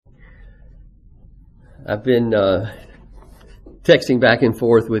I've been texting back and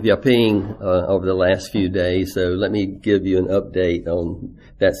forth with Yaping over the last few days, so let me give you an update on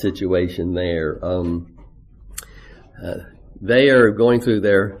that situation there. They are going through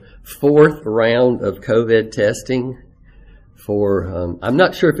their fourth round of COVID testing for, I'm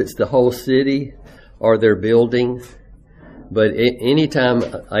not sure if it's the whole city or their building, but anytime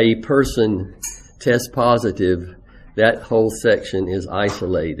a person tests positive, that whole section is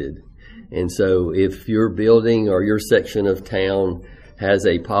isolated. And so if your building or your section of town has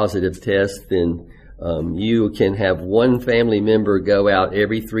a positive test, then you can have one family member go out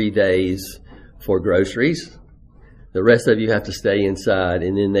every 3 days for groceries. The rest of you have to stay inside,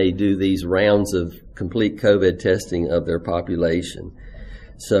 and then they do these rounds of complete COVID testing of their population.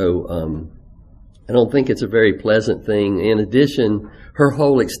 So I don't think it's a very pleasant thing. In addition, her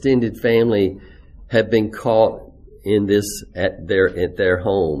whole extended family have been caught in this at their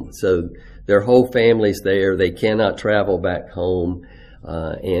home. So their whole family's there. They cannot travel back home.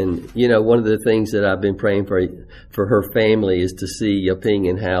 And you know, one of the things that I've been praying for her family is to see Yaping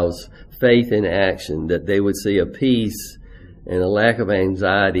and Hao's faith in action, that they would see a peace and a lack of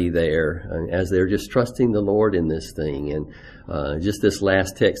anxiety there as they're just trusting the Lord in this thing. And just this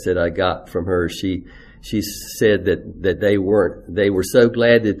last text that I got from her, she said that they were so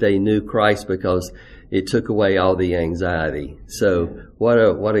glad that they knew Christ because it took away all the anxiety. So what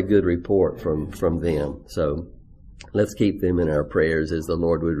a good report from them. So let's keep them in our prayers as the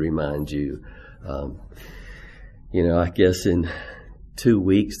Lord would remind you. You know, I guess in 2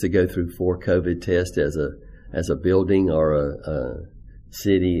 weeks to go through 4 COVID tests as a building or a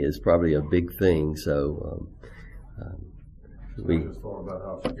city is probably a big thing. So I just thought about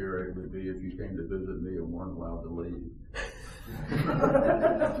how scary it would be if you came to visit me and weren't allowed to leave.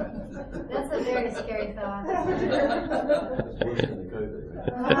 That's a very scary thought.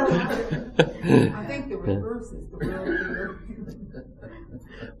 I think the reverse is the real fear.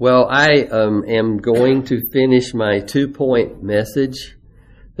 Well, I am going to finish my 2-point message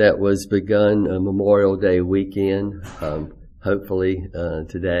that was begun Memorial Day weekend, hopefully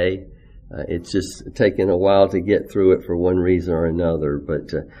today. It's just taken a while to get through it for one reason or another,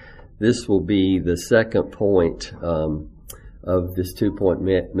 but this will be the second point of this 2-point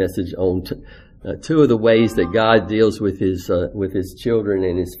message on two of the ways that God deals with his children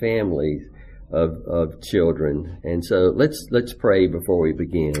and his families of children. And so let's pray before we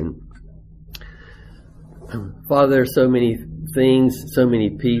begin. Father, there are so many things, so many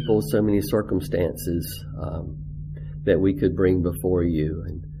people, so many circumstances that we could bring before you.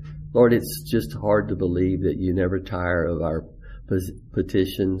 And Lord, it's just hard to believe that you never tire of our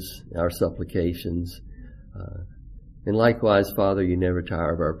petitions, our supplications. And likewise, Father, you never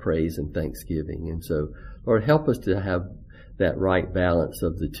tire of our praise and thanksgiving. And so, Lord, help us to have that right balance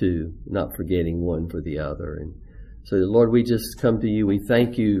of the two, not forgetting one for the other. And so, Lord, we just come to you. We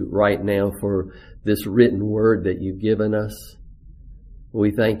thank you right now for this written word that you've given us.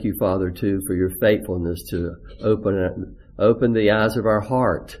 We thank you, Father, too, for your faithfulness to open the eyes of our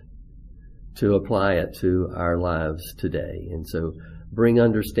heart to apply it to our lives today. And so bring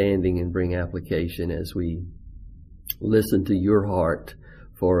understanding and bring application as we listen to your heart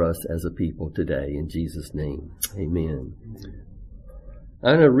for us as a people today. In Jesus' name, amen.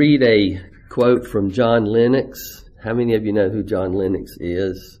 I'm going to read a quote from John Lennox. How many of you know who John Lennox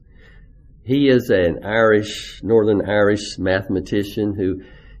is? He is an Northern Irish mathematician who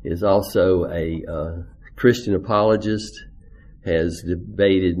is also a Christian apologist, has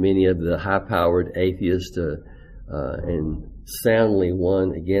debated many of the high-powered atheists and soundly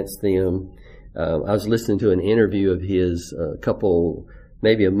won against them. I was listening to an interview of his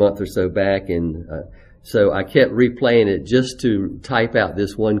maybe a month or so back, and so I kept replaying it just to type out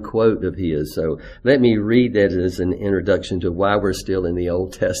this one quote of his. So let me read that as an introduction to why we're still in the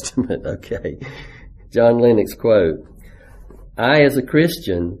Old Testament. Okay. John Lennox quote, "I, as a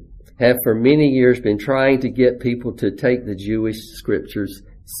Christian, have for many years been trying to get people to take the Jewish scriptures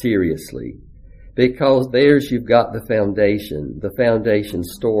seriously, because there's you've got the foundation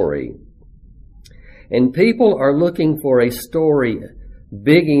story. And people are looking for a story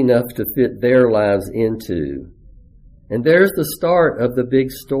big enough to fit their lives into. And there's the start of the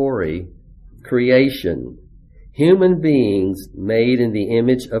big story, creation, human beings made in the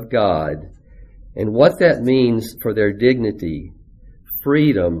image of God, and what that means for their dignity,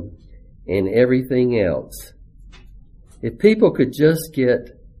 freedom, and everything else. If people could just get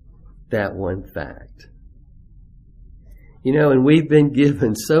that one fact." You know, and we've been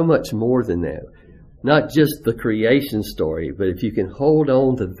given so much more than that. Not just the creation story, but if you can hold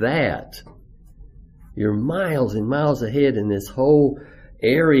on to that, you're miles and miles ahead in this whole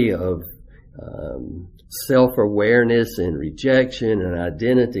area of self-awareness and rejection and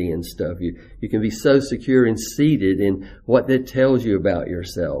identity and stuff. You can be so secure and seated in what that tells you about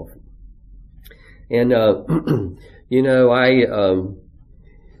yourself. And, I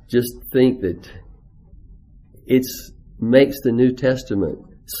just think that makes the New Testament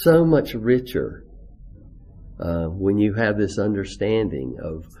so much richer when you have this understanding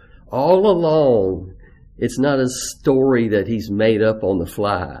of all along, it's not a story that he's made up on the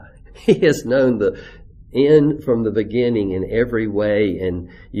fly. He has known the end from the beginning in every way, and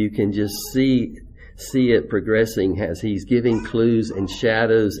you can just see it progressing as he's giving clues and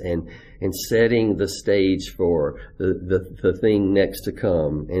shadows and setting the stage for the thing next to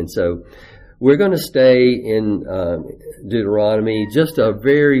come. And so we're going to stay in Deuteronomy, just a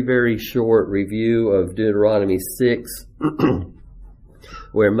very, very short review of Deuteronomy 6,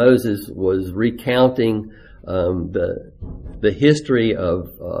 where Moses was recounting the history of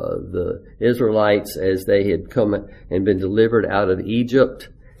the Israelites as they had come and been delivered out of Egypt.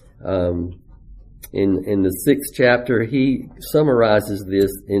 In the 6th chapter, he summarizes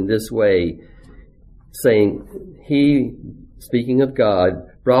this in this way, saying, He, speaking of God,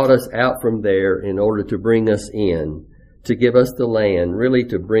 brought us out from there in order to bring us in, to give us the land, really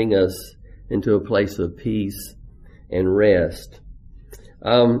to bring us into a place of peace and rest.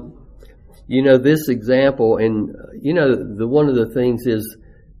 This example, and one of the things is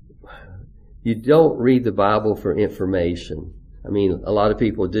you don't read the Bible for information. I mean, a lot of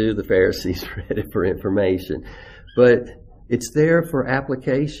people do. The Pharisees read it for information, but it's there for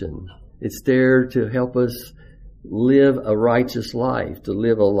application. It's there to help us live a righteous life, to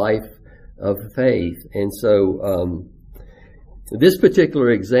live a life of faith. And so, this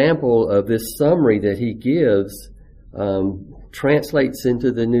particular example of this summary that he gives, translates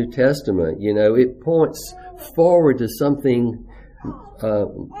into the New Testament. It points forward to something,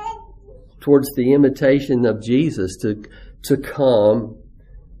 towards the imitation of Jesus, to come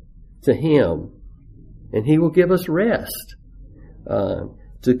to Him, and He will give us rest.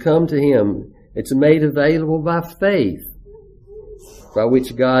 To come to Him, it's made available by faith, by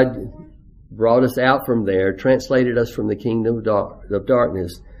which God brought us out from there, translated us from the kingdom of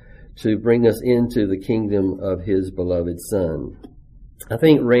darkness to bring us into the kingdom of His beloved Son. I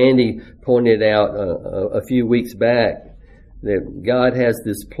think Randy pointed out a few weeks back that God has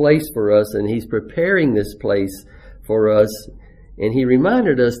this place for us, and He's preparing this place for us. And He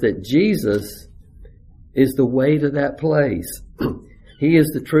reminded us that Jesus is the way to that place. He is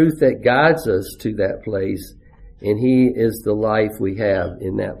the truth that guides us to that place, and He is the life we have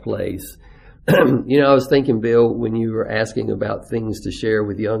in that place. I was thinking, Bill, when you were asking about things to share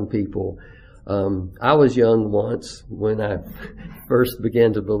with young people, I was young once when I first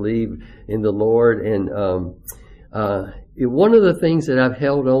began to believe in the Lord, and one of the things that I've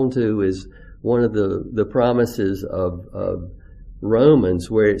held on to is one of the promises of Romans,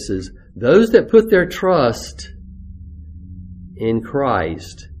 where it says, those that put their trust in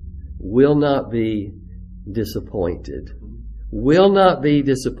Christ will not be disappointed. Will not be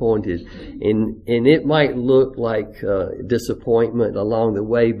disappointed. And it might look like disappointment along the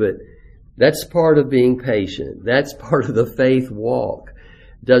way, but that's part of being patient. That's part of the faith walk.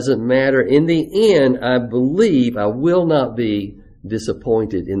 Doesn't matter. In the end, I believe I will not be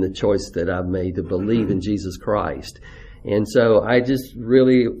disappointed in the choice that I've made to believe in Jesus Christ. And so I just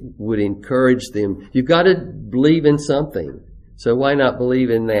really would encourage them. You've got to believe in something. So why not believe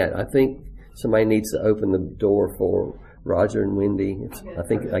in that? I think somebody needs to open the door for Roger and Wendy.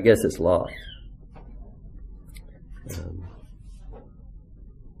 I guess it's locked.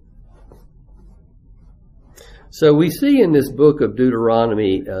 So we see in this book of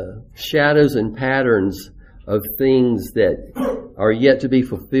Deuteronomy shadows and patterns of things that are yet to be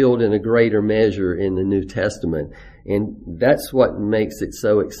fulfilled in a greater measure in the New Testament. And that's what makes it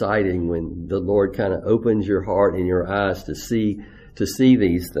so exciting when the Lord kind of opens your heart and your eyes to see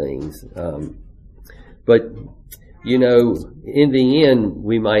these things. But in the end,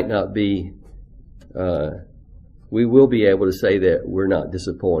 we might not be. We will be able to say that we're not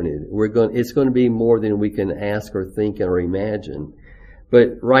disappointed. It's going to be more than we can ask or think or imagine.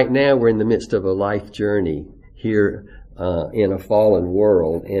 But right now, we're in the midst of a life journey here in a fallen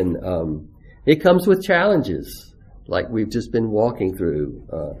world, and it comes with challenges, like we've just been walking through.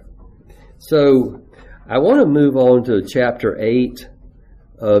 So I want to move on to chapter 8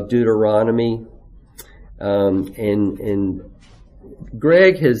 of Deuteronomy, and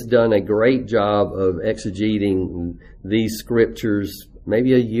Greg has done a great job of exegeting these scriptures.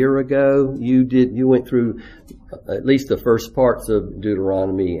 Maybe a year ago, you went through at least the first parts of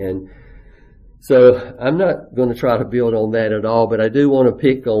Deuteronomy, and So I'm not going to try to build on that at all, but I do want to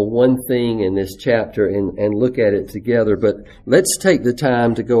pick on one thing in this chapter and look at it together. But let's take the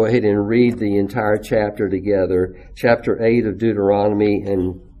time to go ahead and read the entire chapter together, chapter 8 of Deuteronomy,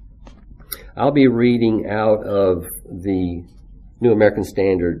 and I'll be reading out of the New American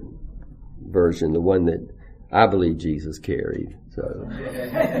Standard Version, the one that I believe Jesus carried. So,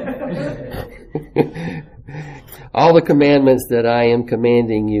 all the commandments that I am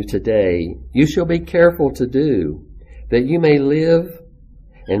commanding you today, you shall be careful to do, that you may live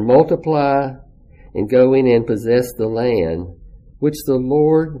and multiply and go in and possess the land which the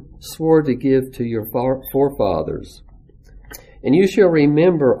Lord swore to give to your forefathers. And you shall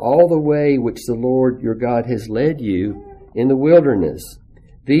remember all the way which the Lord your God has led you in the wilderness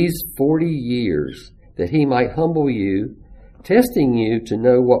these 40 years, that he might humble you, testing you to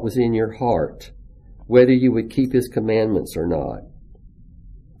know what was in your heart, whether you would keep his commandments or not.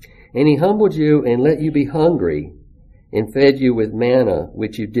 And he humbled you and let you be hungry, and fed you with manna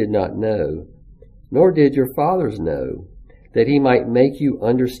which you did not know, nor did your fathers know, that he might make you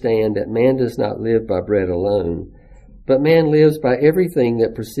understand that man does not live by bread alone, but man lives by everything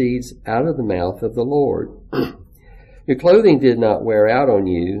that proceeds out of the mouth of the Lord. Your clothing did not wear out on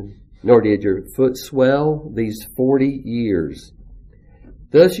you, nor did your foot swell these 40 years.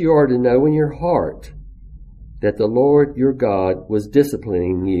 Thus you are to know in your heart that the Lord your God was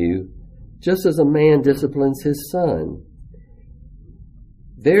disciplining you, just as a man disciplines his son.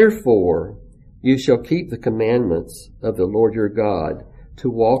 Therefore you shall keep the commandments of the Lord your God, to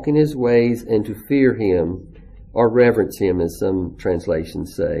walk in his ways and to fear him, or reverence him, as some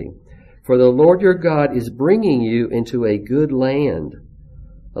translations say. For the Lord your God is bringing you into a good land,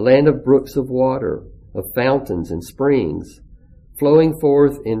 a land of brooks of water, of fountains and springs, flowing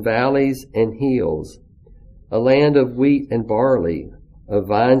forth in valleys and hills, a land of wheat and barley, of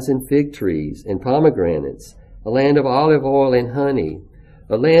vines and fig trees and pomegranates, a land of olive oil and honey,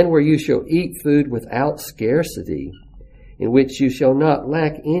 a land where you shall eat food without scarcity, in which you shall not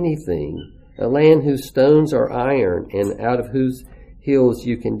lack anything, a land whose stones are iron, and out of whose hills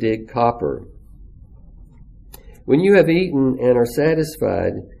you can dig copper. When you have eaten and are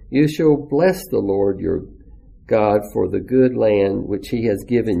satisfied, you shall bless the Lord your God for the good land which he has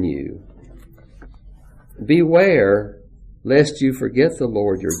given you. Beware lest you forget the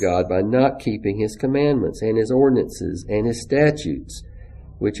Lord your God by not keeping his commandments and his ordinances and his statutes,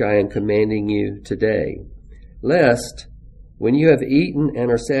 which I am commanding you today. Lest, when you have eaten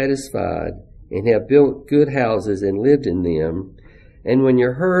and are satisfied, and have built good houses and lived in them, and when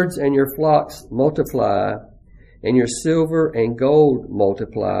your herds and your flocks multiply, and your silver and gold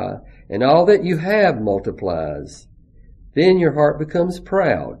multiply, and all that you have multiplies, then your heart becomes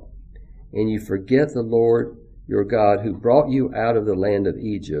proud, and you forget the Lord your God, who brought you out of the land of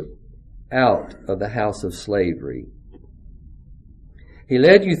Egypt, out of the house of slavery. He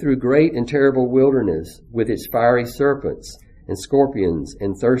led you through great and terrible wilderness, with its fiery serpents and scorpions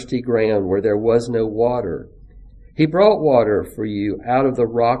and thirsty ground where there was no water. He brought water for you out of the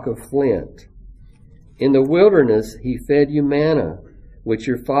rock of flint. In the wilderness he fed you manna, which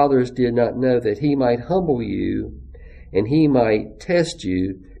your fathers did not know, that he might humble you, and he might test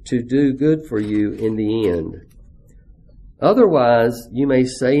you to do good for you in the end. Otherwise you may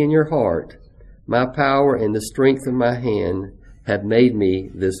say in your heart, my power and the strength of my hand have made me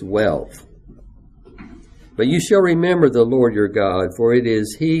this wealth. But you shall remember the Lord your God, for it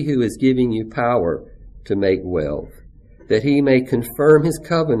is he who is giving you power to make wealth, that he may confirm his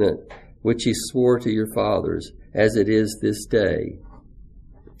covenant which he swore to your fathers, as it is this day.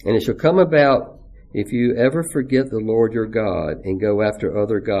 And it shall come about, if you ever forget the Lord your God, and go after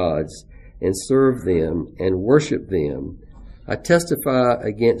other gods, and serve them, and worship them, I testify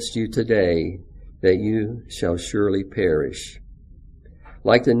against you today that you shall surely perish.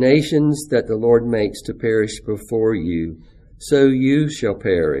 Like the nations that the Lord makes to perish before you, so you shall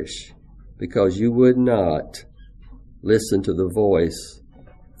perish, because you would not listen to the voice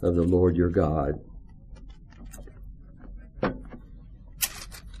of the Lord your God.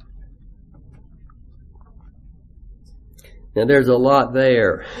 Now there's a lot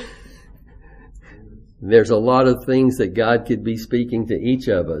there. There's a lot of things that God could be speaking to each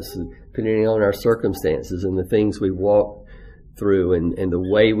of us, depending on our circumstances and the things we walk through and the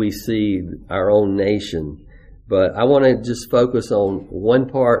way we see our own nation. But I want to just focus on one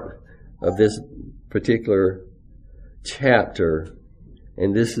part of this particular chapter,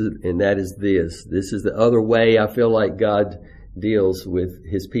 and that is this. This is the other way I feel like God deals with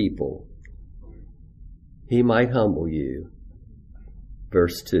his people. He might humble you.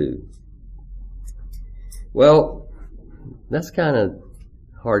 Verse 2. Well, that's kind of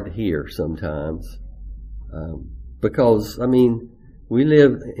hard to hear sometimes. Because, I mean, we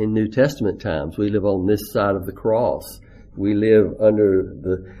live in New Testament times. We live on this side of the cross. We live under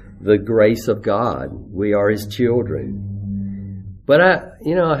the grace of God. We are His children. But I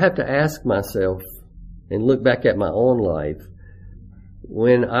have to ask myself and look back at my own life.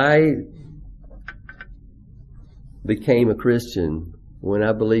 When I became a Christian, when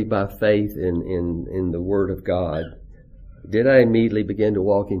I believed by faith in the Word of God, did I immediately begin to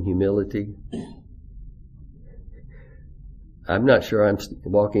walk in humility? I'm not sure I'm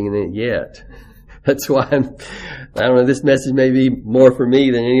walking in it yet. That's why I don't know, this message may be more for me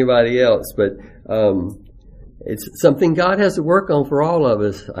than anybody else, but it's something God has to work on for all of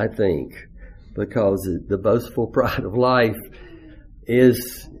us, I think, because the boastful pride of life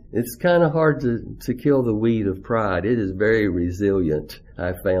it's kind of hard to kill the weed of pride. It is very resilient,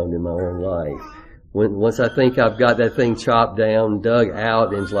 I've found in my own life. Once I think I've got that thing chopped down, dug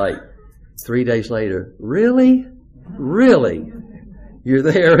out, and it's like 3 days later, really? Really? You're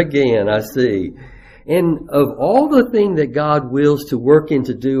there again, I see. And of all the things that God wills to work in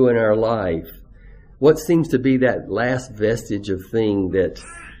to do in our life, what seems to be that last vestige of thing that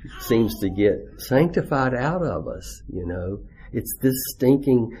seems to get sanctified out of us, you know? It's this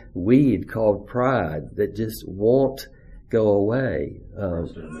stinking weed called pride that just won't go away.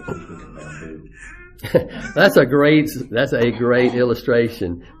 That's a great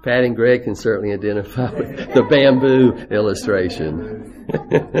illustration. Pat and Greg can certainly identify with the bamboo illustration.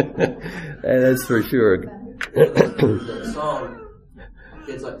 That's for sure. The song,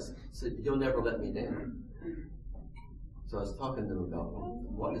 it's like, "You'll never let me down." So I was talking to them about,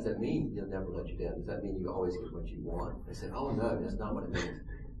 what does that mean? He'll never let you down. Does that mean you always get what you want? They said, "Oh no, that's not what it means.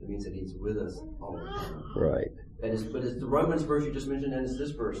 It means that He's with us all the time." Right. But it's the Romans verse you just mentioned, and it's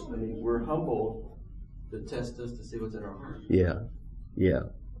this verse. I mean, we're humble to test us to see what's in our heart. Yeah.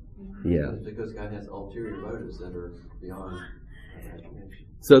 Because God has ulterior motives that are beyond imagination.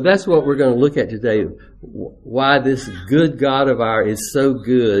 So that's what we're going to look at today. Why this good God of ours is so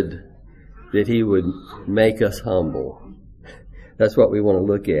good that He would make us humble. That's what we want to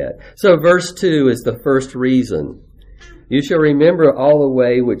look at. So verse 2 is the first reason. "You shall remember all the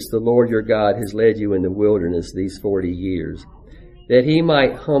way which the Lord your God has led you in the wilderness these 40 years, that He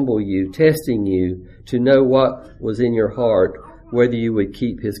might humble you, testing you to know what was in your heart, whether you would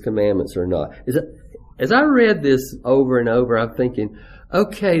keep His commandments or not." As I read this over and over, I'm thinking,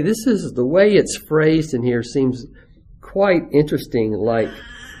 okay, this is the way it's phrased in here seems quite interesting. Like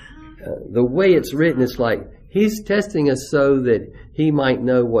the way it's written, it's like He's testing us so that He might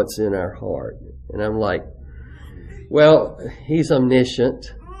know what's in our heart. And I'm like, well, He's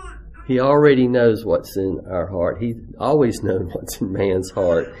omniscient. He already knows what's in our heart. He always knows what's in man's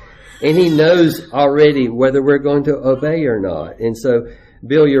heart. And He knows already whether we're going to obey or not. And so,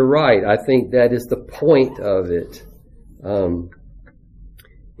 Bill, you're right. I think that is the point of it.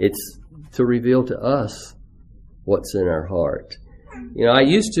 It's to reveal to us what's in our heart. You know, I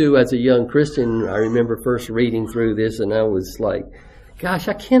used to, as a young Christian, I remember first reading through this and I was like, gosh,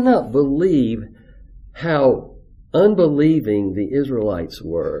 I cannot believe how unbelieving the Israelites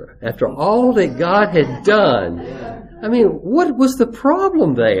were after all that God had done. I mean, what was the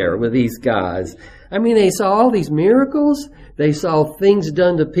problem there with these guys? I mean, they saw all these miracles. They saw things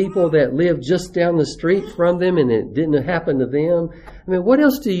done to people that lived just down the street from them and it didn't happen to them. I mean, what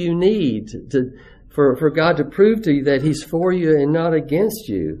else do you need for God to prove to you that He's for you and not against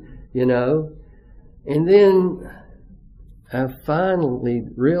you, you know? And then I finally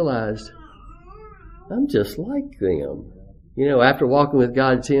realized I'm just like them. You know, after walking with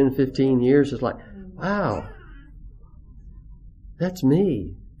God 10, 15 years, it's like, wow, that's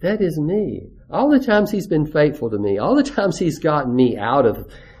me. That is me. All the times He's been faithful to me, all the times He's gotten me out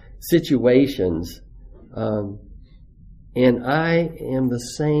of situations, and I am the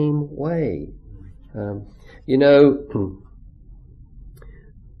same way. You know,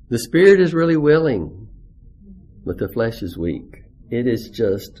 the spirit is really willing, but the flesh is weak. It is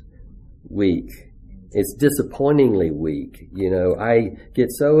just weak. It's disappointingly weak. You know, I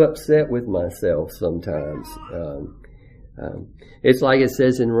get so upset with myself sometimes. It's like it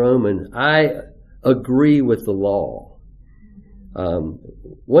says in Romans, I agree with the law. A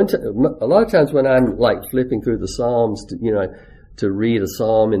lot of times when I'm like flipping through the Psalms, to read a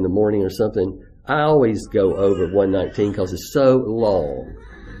Psalm in the morning or something, I always go over 119 because it's so long.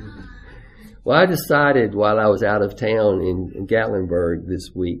 Well, I decided while I was out of town in Gatlinburg this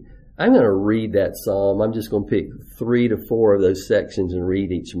week, I'm going to read that Psalm. I'm just going to pick 3 to 4 of those sections and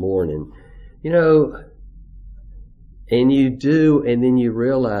read each morning. You know, and you do, and then you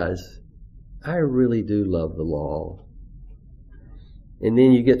realize, I really do love the law. And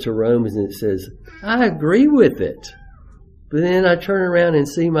then you get to Romans and it says, I agree with it. But then I turn around and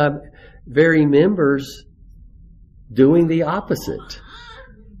see my very members doing the opposite.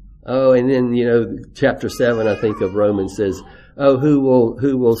 Oh, and then, chapter 7, I think, of Romans says, oh, who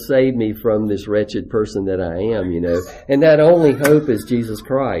will save me from this wretched person that I am, And that only hope is Jesus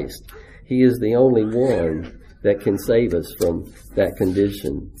Christ. He is the only one that can save us from that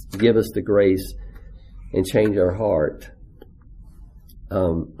condition, give us the grace and change our heart.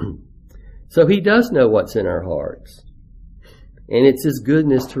 So He does know what's in our hearts. And it's His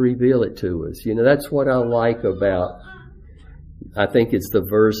goodness to reveal it to us. That's what I like about, I think it's the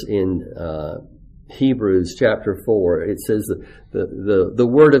verse in Hebrews chapter 4. It says the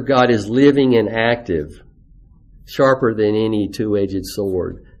Word of God is living and active, sharper than any two-edged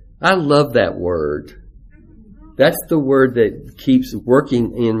sword. I love that word. That's the word that keeps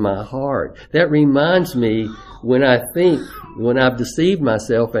working in my heart. That reminds me when I've deceived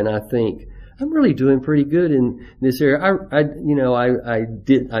myself and I think, I'm really doing pretty good in this area.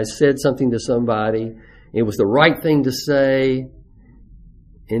 I said something to somebody. It was the right thing to say.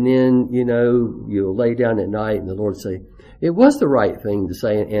 And then, you'll lay down at night and the Lord say, it was the right thing to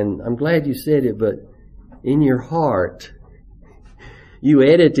say. And I'm glad you said it, but in your heart, you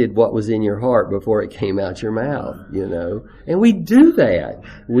edited what was in your heart before it came out your mouth, And we do that.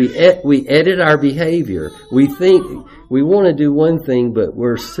 We edit our behavior. We think we want to do one thing, but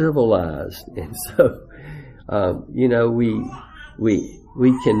we're civilized. And so,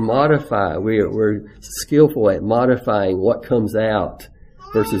 we can modify. We're skillful at modifying what comes out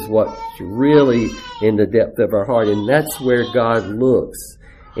versus what's really in the depth of our heart. And that's where God looks.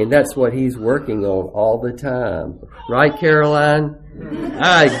 And that's what He's working on all the time. Right, Caroline?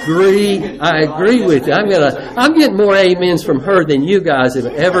 I agree with you. I'm getting more amens from her than you guys have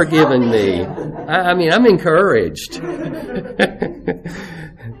ever given me. I'm encouraged.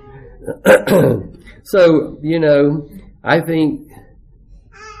 So, I think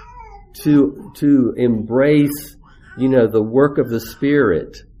to embrace, the work of the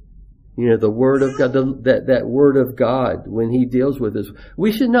Spirit, the Word of God, that Word of God, when He deals with us,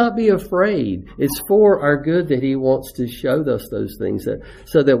 we should not be afraid. It's for our good that He wants to show us those things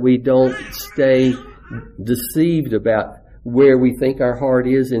so that we don't stay deceived about where we think our heart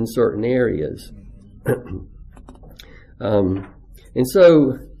is in certain areas. And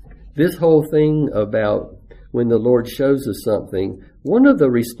so this whole thing about when the Lord shows us something, one of the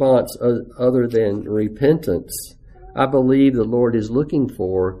response other than repentance, I believe the Lord is looking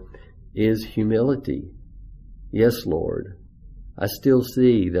for is humility. Yes, Lord. I still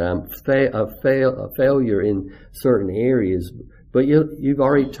see that I'm a failure in certain areas, but you've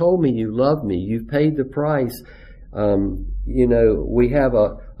already told me you love me. You've paid the price. We have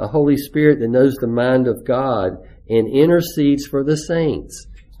a Holy Spirit that knows the mind of God and intercedes for the saints.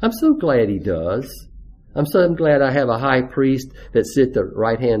 I'm so glad He does. I'm so glad I have a high priest that sits at the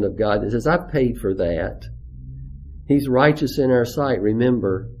right hand of God that says, I've paid for that. He's righteous in our sight.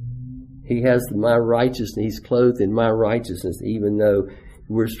 Remember, He has my righteousness. He's clothed in my righteousness, even though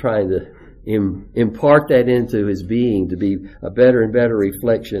we're trying to impart that into His being to be a better and better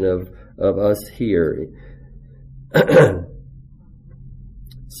reflection of us here.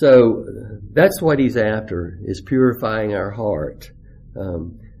 So that's what He's after, is purifying our heart.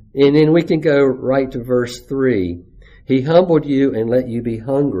 And then we can go right to verse 3. He humbled you and let you be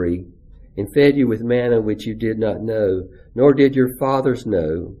hungry, and fed you with manna which you did not know, nor did your fathers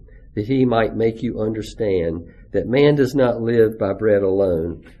know, that He might make you understand that man does not live by bread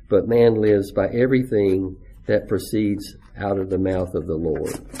alone, but man lives by everything that proceeds out of the mouth of the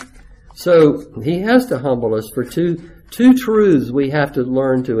Lord. So He has to humble us for two truths we have to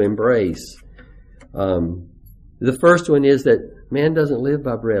learn to embrace. The first one is that man doesn't live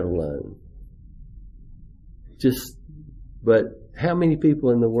by bread alone. But how many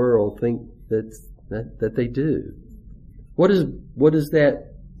people in the world think that they do? What does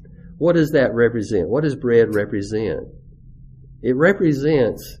that represent? What does bread represent? It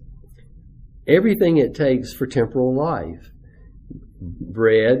represents everything it takes for temporal life.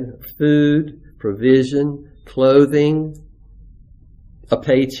 Bread, food, provision, clothing, a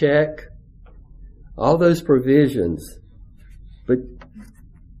paycheck, all those provisions.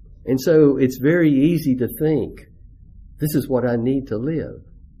 And so it's very easy to think, this is what I need to live.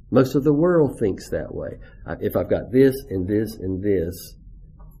 Most of the world thinks that way. If I've got this and this and this,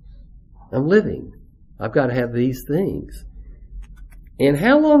 I'm living. I've got to have these things. And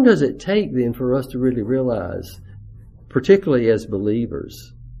how long does it take then for us to really realize, particularly as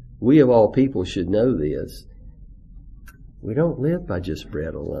believers, we of all people should know this, we don't live by just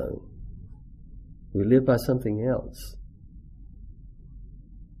bread alone. We live by something else.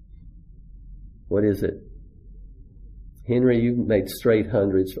 What is it? Henry, you've made straight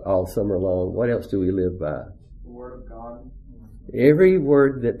hundreds all summer long. What else do we live by? The Word of God. Every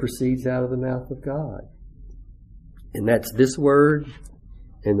word that proceeds out of the mouth of God. And that's this word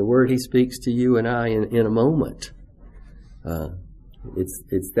and the word He speaks to you and I in a moment.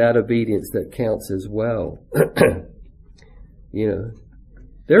 It's that obedience that counts as well. You know,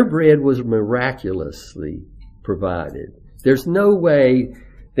 their bread was miraculously provided. There's no way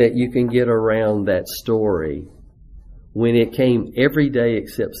that you can get around that story when it came every day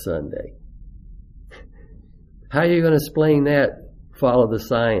except Sunday. How are you going to explain that? Follow the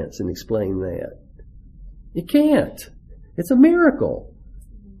science and explain that. You can't. It's a miracle.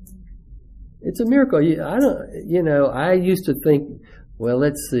 It's a miracle. I used to think, well,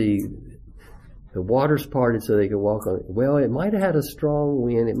 let's see, the waters parted so they could walk on it. Well, it might have had a strong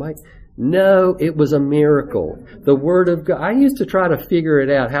wind. No, it was a miracle. The Word of God. I used to try to figure it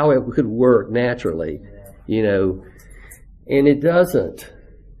out how it could work naturally, and it doesn't.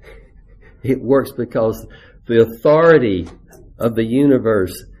 It works because the authority of the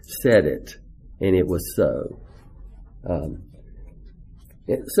universe said it, and it was so.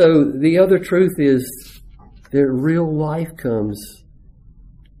 So the other truth is that real life comes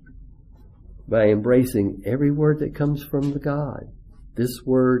by embracing every word that comes from the God. This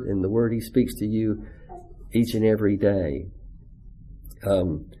word and the word He speaks to you each and every day.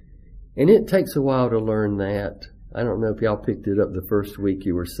 And it takes a while to learn that. I don't know if y'all picked it up the first week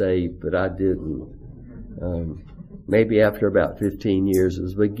you were saved, but I didn't. Maybe after about 15 years, it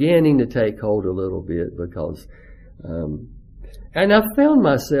was beginning to take hold a little bit because, and I found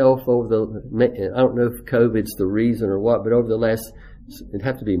myself I don't know if COVID's the reason or what, but over the last, it'd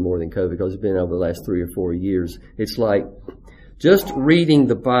have to be more than COVID because it's been over the last 3 or 4 years. It's like just reading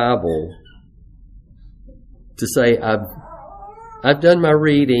the Bible to say I've done my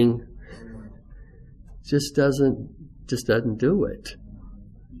reading just doesn't do it.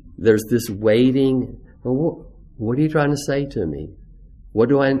 There's this waiting. Well, what are you trying to say to me? What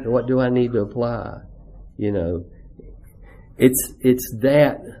do I need to apply? It's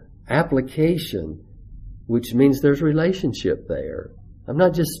that application, which means there's relationship there. I'm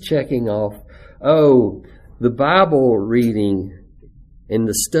not just checking off, the Bible reading and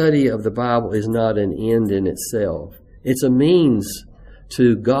the study of the Bible is not an end in itself. It's a means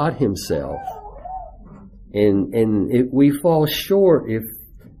to God Himself. And we fall short if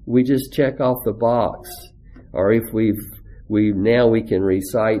we just check off the box, or if we can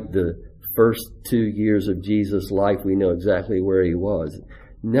recite the first 2 years of Jesus' life, we know exactly where He was.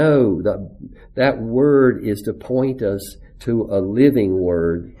 No, that word is to point us to a living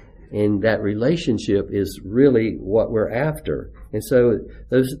word, and that relationship is really what we're after. And so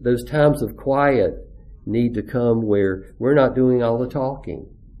those times of quiet need to come where we're not doing all the talking.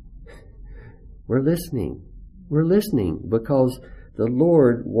 We're listening. We're listening because the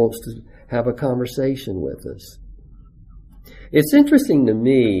Lord wants to have a conversation with us. It's interesting to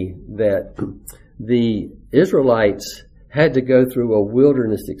me that the Israelites had to go through a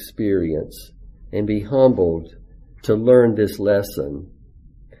wilderness experience and be humbled to learn this lesson.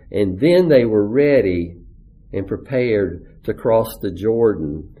 And then they were ready and prepared to cross the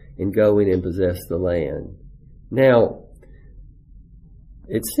Jordan and go in and possess the land. Now,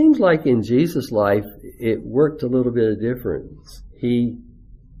 it seems like in Jesus' life, it worked a little bit of difference. He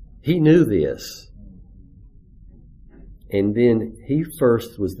knew this. And then he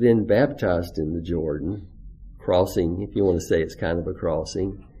first was then baptized in the Jordan, crossing, if you want to say it's kind of a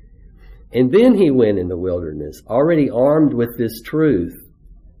crossing. And then he went in the wilderness, already armed with this truth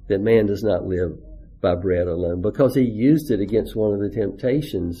that man does not live by bread alone, because he used it against one of the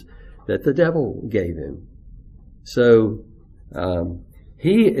temptations that the devil gave him. So,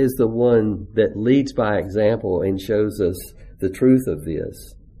 he is the one that leads by example and shows us the truth of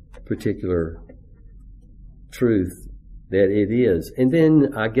this particular truth that it is. And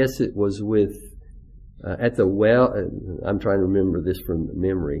then I guess it was with, at the well, I'm trying to remember this from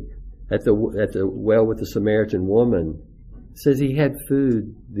memory, at the well with the Samaritan woman, it says he had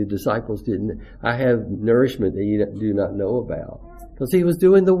food the disciples didn't. I have nourishment that you do not know about. Because he was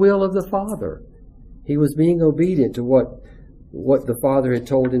doing the will of the Father. He was being obedient to what the Father had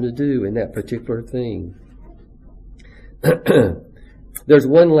told him to do in that particular thing. There's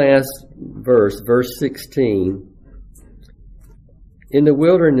one last verse, verse 16. In the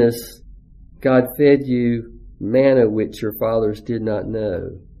wilderness, God fed you manna which your fathers did not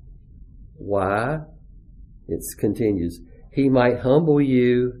know. Why? It continues. He might humble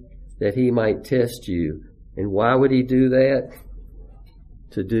you, that He might test you. And why would He do that?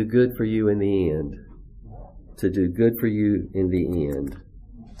 To do good for you in the end. To do good for you in the end.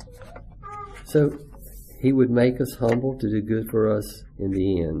 So He would make us humble to do good for us in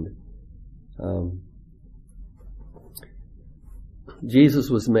the end. Jesus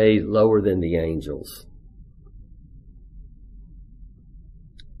was made lower than the angels.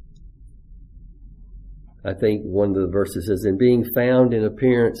 I think one of the verses says, "In being found in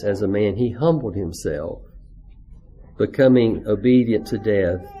appearance as a man, He humbled Himself, becoming obedient to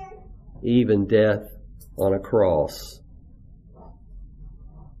death, even death on a cross."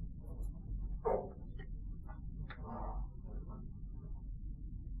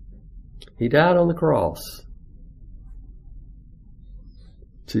 He died on the cross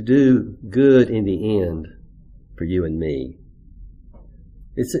to do good in the end for you and me.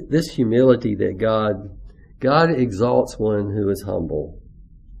 It's this humility that God exalts one who is humble.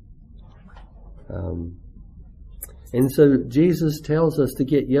 And so Jesus tells us to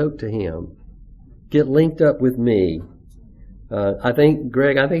get yoked to Him. Get linked up with me. I think,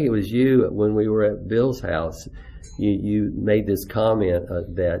 Greg, it was you when we were at Bill's house. You made this comment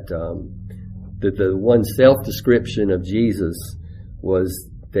that the one self-description of Jesus was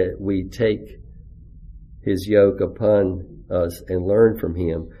that we take His yoke upon us and learn from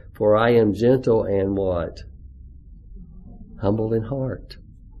Him. For I am gentle and what? Humble in heart.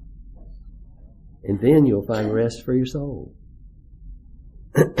 And then you'll find rest for your soul.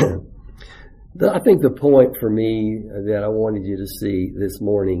 I think the point for me that I wanted you to see this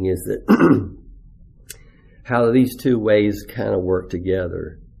morning is that how these two ways kind of work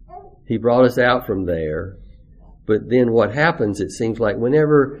together. He brought us out from there, but then what happens, it seems like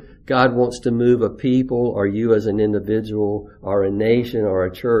whenever God wants to move a people or you as an individual or a nation or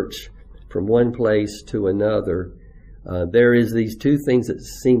a church from one place to another, there is these two things that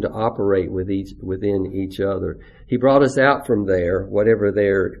seem to operate within each other. He brought us out from there, whatever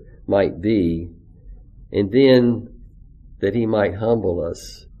there might be, and then that He might humble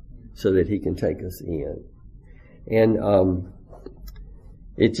us so that He can take us in. And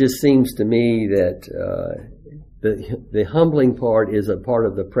it just seems to me that the humbling part is a part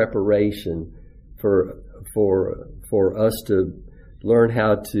of the preparation for us to learn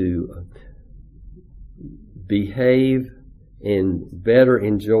how to behave and better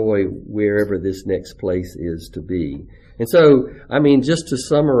enjoy wherever this next place is to be. And so, just to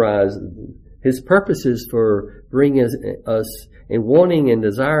summarize, His purposes for bringing us and wanting and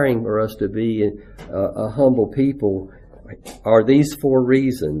desiring for us to be a humble people are these four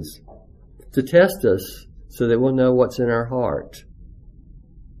reasons. To test us so that we'll know what's in our heart.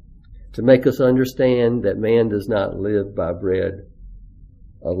 To make us understand that man does not live by bread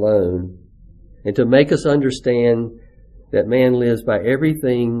alone. And to make us understand that man lives by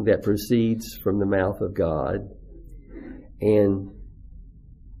everything that proceeds from the mouth of God. And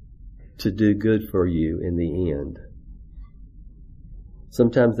to do good for you in the end.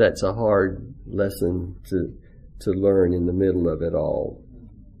 Sometimes that's a hard lesson to learn in the middle of it all.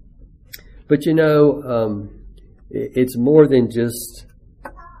 But it's more than just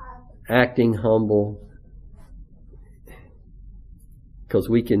acting humble, because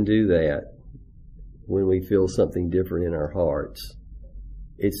we can do that when we feel something different in our hearts.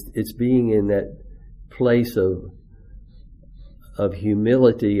 It's being in that place of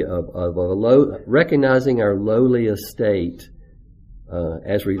humility, recognizing our lowly estate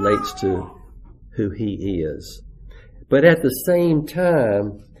as relates to who He is. But at the same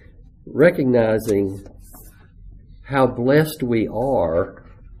time, recognizing how blessed we are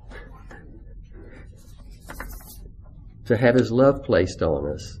to have His love placed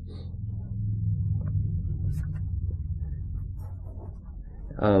on us.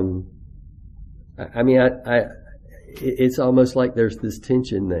 It's almost like there's this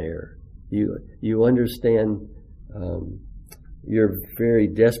tension there. You understand your very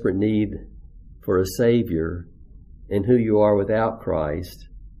desperate need for a Savior and who you are without Christ,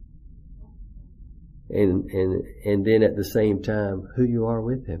 and then at the same time who you are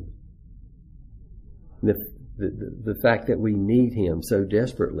with Him. The fact that we need Him so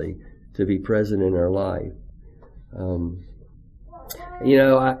desperately to be present in our life.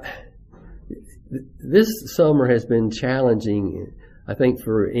 This summer has been challenging, I think,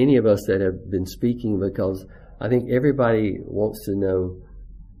 for any of us that have been speaking, because I think everybody wants to know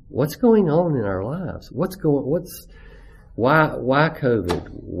what's going on in our lives. Why COVID?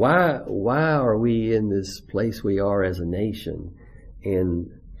 Why are we in this place we are as a nation?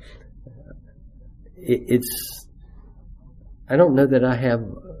 And I don't know that I have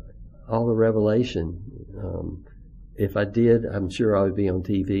all the revelation. If I did, I'm sure I would be on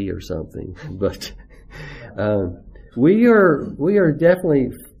TV or something. But we are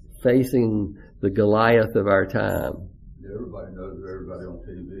definitely facing the Goliath of our time. Everybody knows that everybody on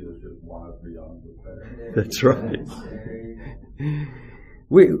TV is just wise beyond repair. That's right.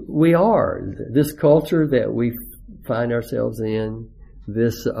 We are. This culture that we find ourselves in,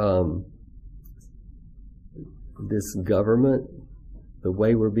 this government, the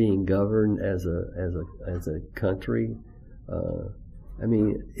way we're being governed as a country. I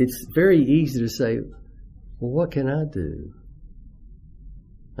mean, it's very easy to say, well, what can I do?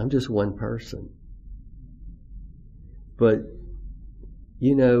 I'm just one person. But,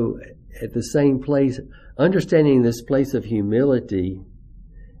 you know, at the same place, understanding this place of humility,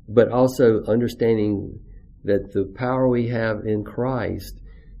 but also understanding that the power we have in Christ,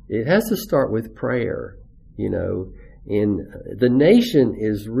 it has to start with prayer, you know. And the nation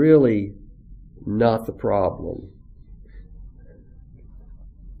is really not the problem.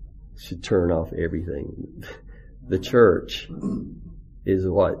 Should turn off everything. The church is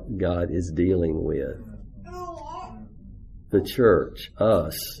what God is dealing with. The church,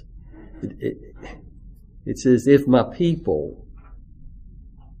 us. It says, if my people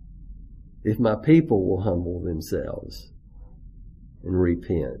will humble themselves and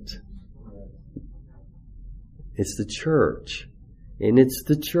repent. It's the church. And it's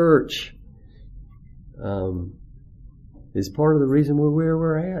the church is part of the reason we're where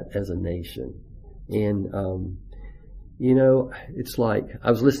we're at as a nation. And, you know, it's like,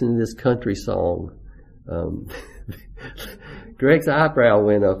 I was listening to this country song. Greg's eyebrow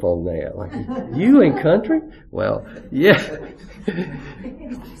went up on that. Like, you in country? Well, yeah.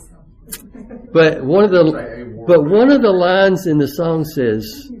 But one of the lines in the song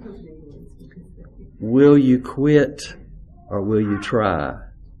says, will you quit or will you try?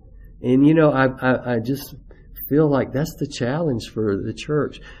 And you know, I just feel like that's the challenge for the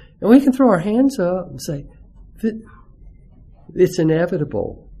church. And we can throw our hands up and say, it's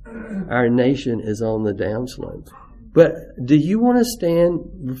inevitable. Our nation is on the downslope. But do you want to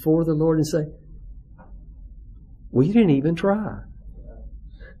stand before the Lord and say, we didn't even try?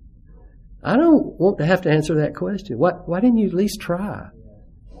 I don't want to have to answer that question. Why didn't you at least try?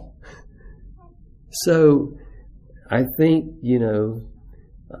 So I think, you know,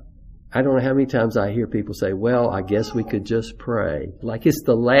 I don't know how many times I hear people say, well, I guess we could just pray. Like it's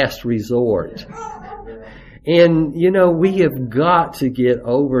the last resort. And, you know, we have got to get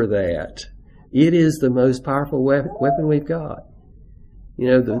over that. It is the most powerful weapon we've got. You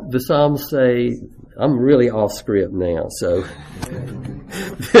know, the Psalms say, I'm really off script now, so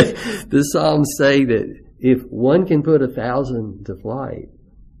the Psalms say that if one can put 1,000 to flight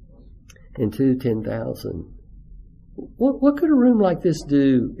and 2, 10,000, what could a room like this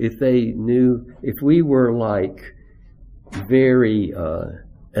do if they knew, if we were like very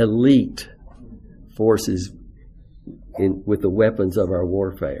elite forces with the weapons of our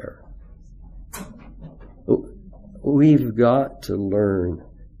warfare? We've got to learn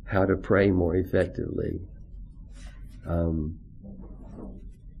how to pray more effectively. And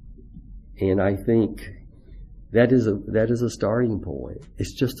I think that is a starting point.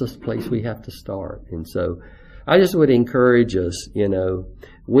 It's just a place we have to start. And so I just would encourage us, you know,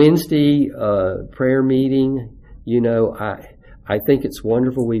 Wednesday prayer meeting, you know, I think it's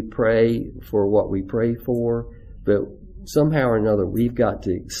wonderful we pray for what we pray for, but somehow or another we've got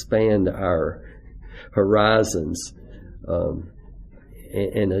to expand our horizons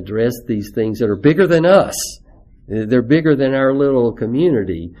and address these things that are bigger than us. They're bigger than our little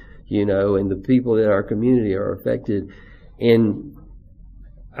community, you know, and the people in our community are affected. And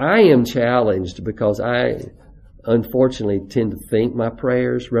I am challenged because I unfortunately tend to think my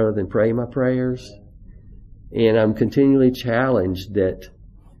prayers rather than pray my prayers. And I'm continually challenged that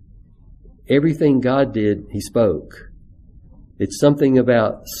everything God did, He spoke. It's something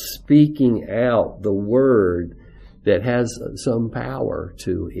about speaking out the word that has some power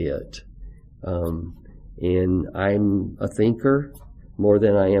to it. And I'm a thinker more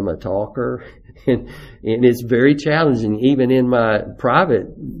than I am a talker. And it's very challenging, even in my private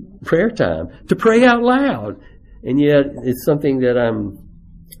prayer time, to pray out loud. And yet it's something that I'm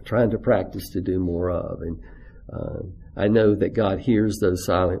trying to practice to do more of. And I know that God hears those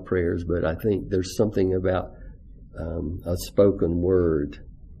silent prayers, but I think there's something about a spoken word,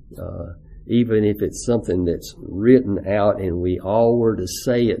 even if it's something that's written out and we all were to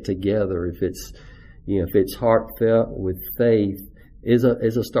say it together, if it's heartfelt with faith, is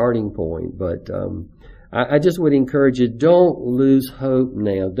a starting point. But I just would encourage you, don't lose hope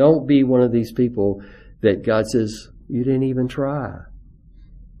now. Don't be one of these people that God says, you didn't even try.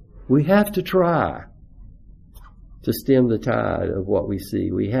 We have to try to stem the tide of what we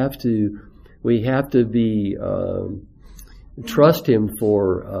see. We have to be trust Him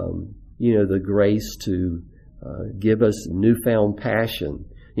for the grace to give us newfound passion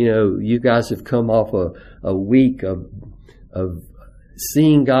You guys have come off a week of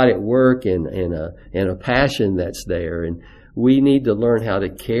seeing God at work and a passion that's there, and we need to learn how to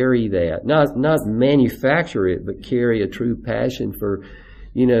carry that, not manufacture it, but carry a true passion for,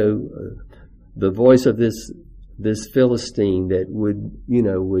 the voice of this Philistine that would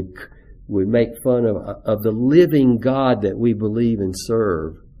make fun of the living God that we believe and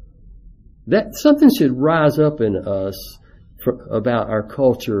serve. That something should rise up in us about our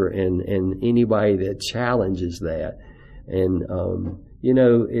culture and anybody that challenges that. And,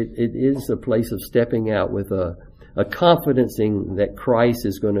 it is a place of stepping out with a confidence in that Christ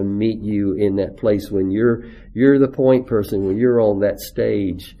is going to meet you in that place when you're the point person, when you're on that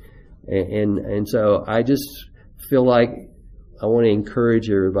stage. And so I just feel like I want to encourage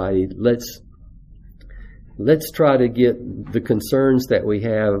everybody, let's try to get the concerns that we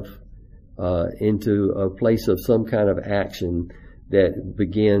have into a place of some kind of action that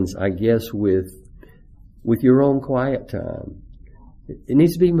begins, I guess, with your own quiet time. It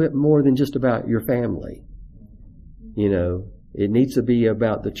needs to be more than just about your family. It needs to be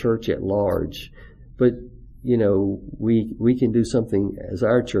about the church at large. But, we can do something as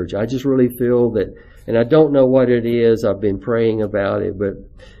our church. I just really feel that, and I don't know what it is. I've been praying about it, but,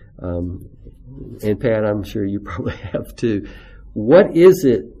 and Pat, I'm sure you probably have too. What is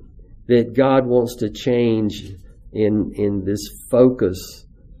it that God wants to change in this focus,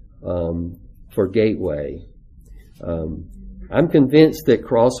 for Gateway? I'm convinced that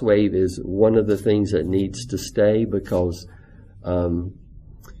Crosswave is one of the things that needs to stay because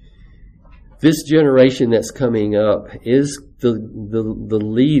this generation that's coming up is the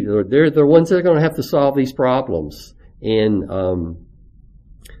lead, or they're the ones that are going to have to solve these problems. And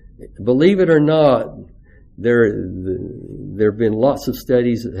believe it or not, there have been lots of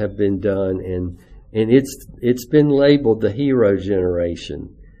studies that have been done, and it's been labeled the hero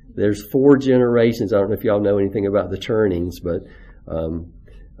generation. There's 4 generations. I don't know if y'all know anything about the Turnings, but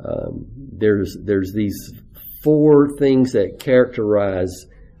there's these 4 things that characterize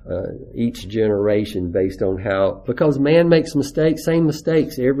each generation based on how, because man makes mistakes, same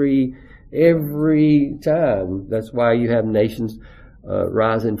mistakes every time. That's why you have nations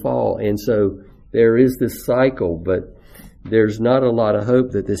rise and fall, and so there is this cycle. But there's not a lot of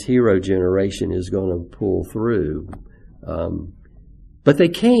hope that this hero generation is going to pull through. But they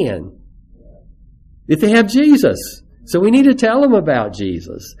can, if they have Jesus. So we need to tell them about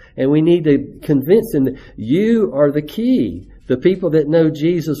Jesus, and we need to convince them that you are the key. The people that know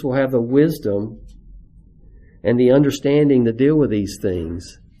Jesus will have the wisdom and the understanding to deal with these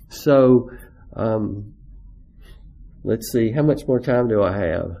things. So, let's see, how much more time do I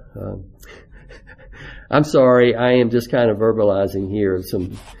have? I'm sorry, I am just kind of verbalizing here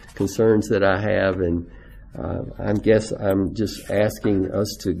some concerns that I have, and I guess I'm just asking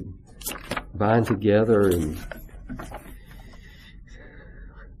us to bind together, and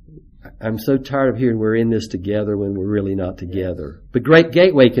I'm so tired of hearing we're in this together when we're really not together. But Great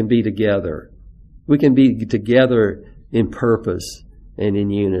Gateway can be together. We can be together in purpose and in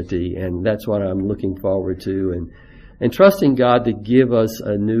unity, and that's what I'm looking forward to, and trusting God to give us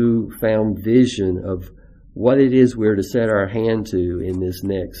a newfound vision of what it is we're to set our hand to in this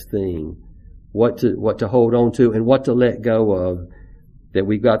next thing. What to hold on to and what to let go of, that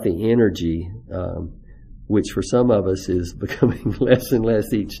we've got the energy, which for some of us is becoming less and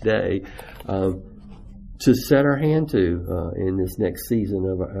less each day, to set our hand to in this next season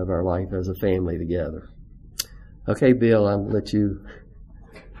of our life as a family together. Okay, Bill, I'll let you.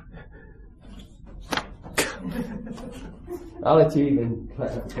 I'll let you even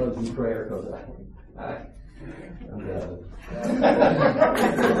close in prayer because I'm done.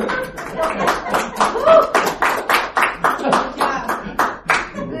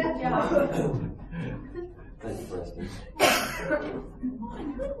 Good job. Thank you, Preston.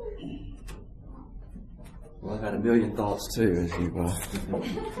 Well, I got a million thoughts too, as we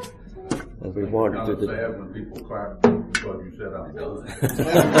wandered through the. Sad when people clap because you said I'm done.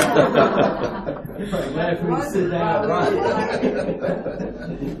 Glad for you to sit down, right?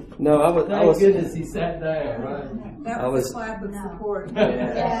 No, I was. Thank goodness he sat down, right? That was a clap of support.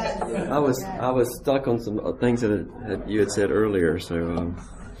 Yes. I was stuck on some things that you had said earlier. So,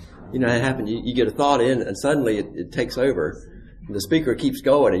 it happened. You get a thought in, and suddenly it takes over. And the speaker keeps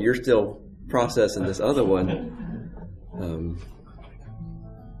going, and you're still processing this other one.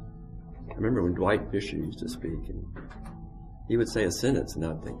 I remember when Dwight Fisher used to speak, and he would say a sentence, and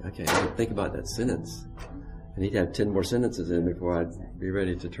I'd think, okay, I would think about that sentence, and he'd have 10 more sentences in before I'd be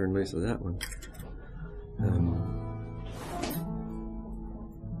ready to turn loose of that one.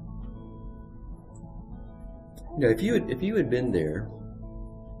 If you had been there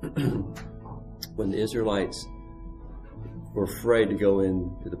when the Israelites were afraid to go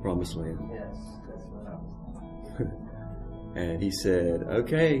into the promised land. Yes, that's what I was. And he said,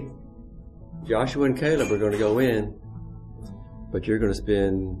 okay, Joshua and Caleb are going to go in, but you're going to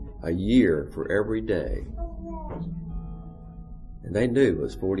spend a year for every day. And they knew it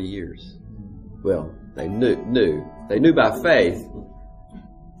was 40 years. Well, they knew by faith.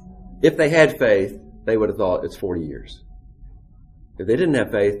 If they had faith, they would have thought it's 40 years. If they didn't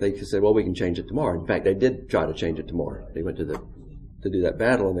have faith, they could say, well, we can change it tomorrow. In fact, they did try to change it tomorrow. They went to do that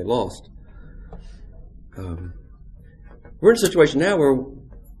battle and they lost. We're in a situation now where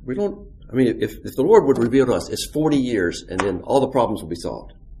we don't, if the Lord would reveal to us, it's 40 years and then all the problems will be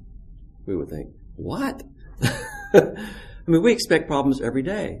solved, we would think, what? We expect problems every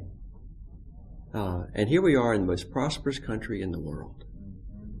day. And here we are in the most prosperous country in the world.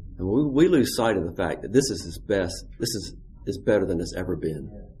 And we lose sight of the fact that this is better than it's ever been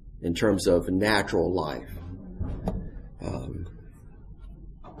in terms of natural life.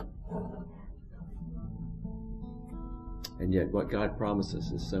 And yet what God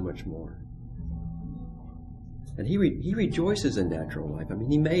promises is so much more. And He rejoices in natural life.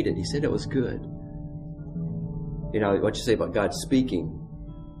 He made it. He said it was good. What you say about God speaking.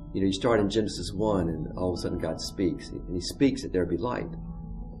 You start in Genesis 1 and all of a sudden God speaks. And He speaks that there be light.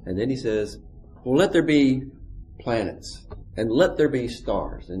 And then He says, well, let there be planets. And let there be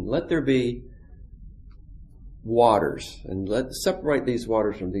stars. And let there be waters. And separate these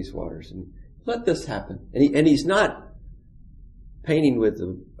waters from these waters. And let this happen. And He's not painting with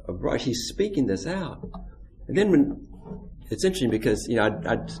a brush. He's speaking this out. And then it's interesting because,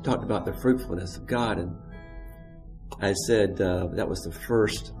 I talked about the fruitfulness of God. And I said that was the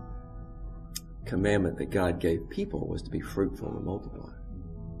first commandment that God gave people, was to be fruitful and multiply.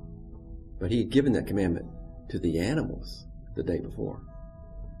 But He had given that commandment to the animals the day before.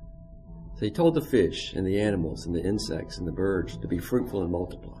 So He told the fish and the animals and the insects and the birds to be fruitful and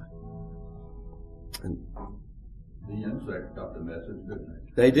multiply. And the insects got the message, didn't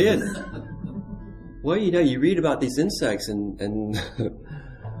they? They did. Well, you read about these insects and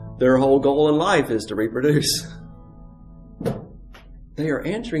their whole goal in life is to reproduce. They are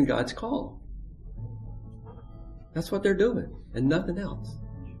answering God's call. That's what they're doing, and nothing else.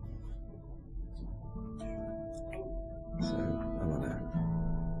 So, I don't know.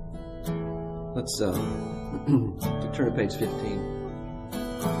 Let's turn to page 15.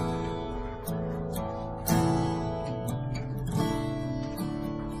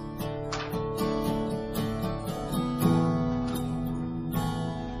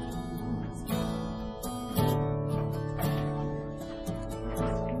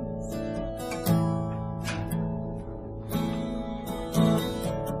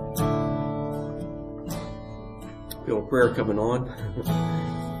 Feel a prayer coming on.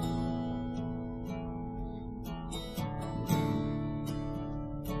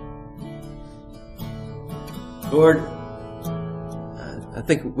 Lord, I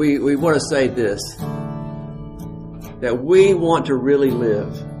think we want to say this, that we want to really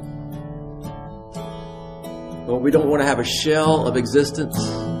live. Lord, we don't want to have a shell of existence,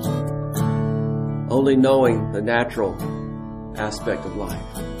 only knowing the natural aspect of life.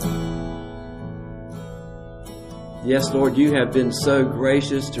 Yes, Lord, you have been so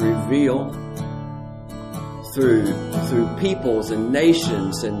gracious to reveal through peoples and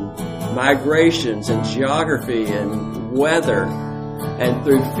nations and migrations and geography and weather and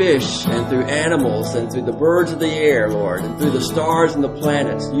through fish and through animals and through the birds of the air, Lord, and through the stars and the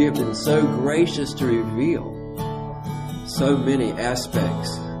planets. You have been so gracious to reveal so many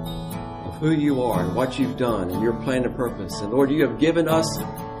aspects of who you are and what you've done and your plan and purpose. And Lord, you have given us,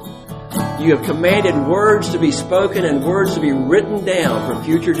 you have commanded words to be spoken and words to be written down for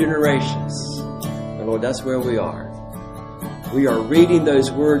future generations. And Lord, that's where we are. We are reading those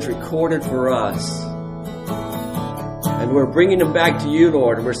words recorded for us. And we're bringing them back to you,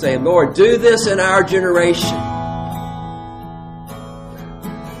 Lord. And we're saying, Lord, do this in our generation.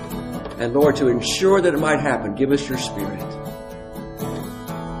 And Lord, to ensure that it might happen, give us your Spirit.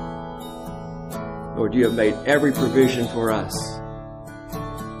 Lord, you have made every provision for us.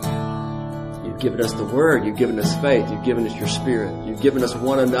 You've given us the Word. You've given us faith. You've given us your Spirit. You've given us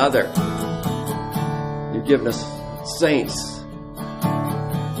one another. You've given us saints,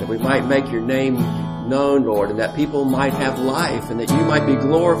 that we might make your name known, Lord, and that people might have life, and that you might be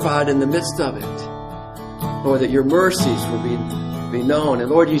glorified in the midst of it. Lord, that your mercies will be known.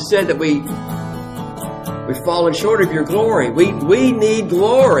 And Lord, you said that we've fallen short of your glory. We need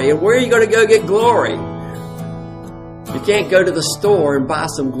glory. And where are you going to go get glory? You can't go to the store and buy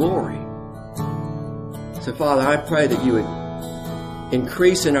some glory. So Father, I pray that you would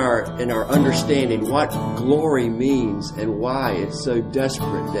increase in our understanding what glory means and why it's so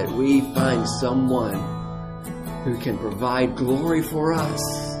desperate that we find someone who can provide glory for us.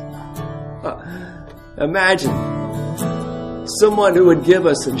 Imagine someone who would give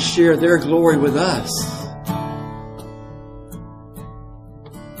us and share their glory with us.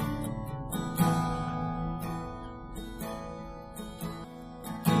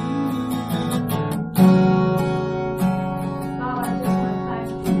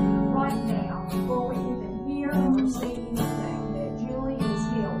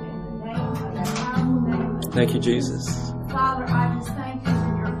 Thank you, Jesus. Father, I just thank you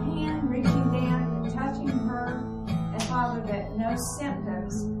for your hand reaching down and touching her. And Father, that no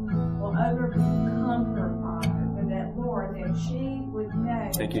symptoms will overcome her, Father. But that, Lord, that she would know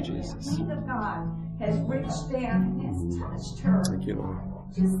Thank you, that Jesus. the hand of God has reached down and has touched her. Thank you, Lord.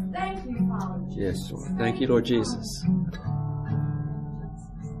 Just thank you, Father. Yes, Lord. Thank you, Lord Jesus.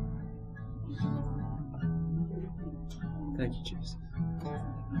 Thank you, Jesus.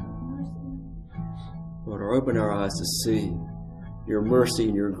 Lord, open our eyes to see your mercy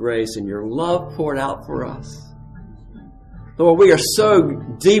and your grace and your love poured out for us. Lord, we are so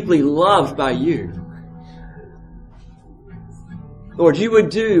deeply loved by you. Lord, you would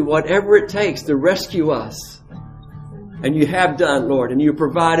do whatever it takes to rescue us. And you have done, Lord, and you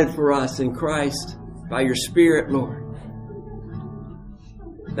provided for us in Christ by your Spirit, Lord.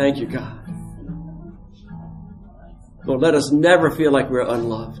 Thank you, God. Lord, let us never feel like we're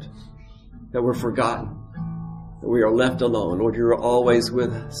unloved, that we're forgotten, that we are left alone. Lord, you're always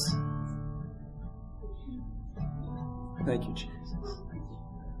with us. Thank you, Jesus.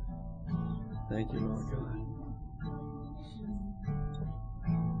 Thank you, Lord God.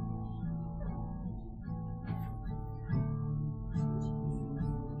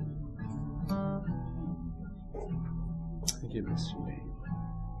 Give us your name.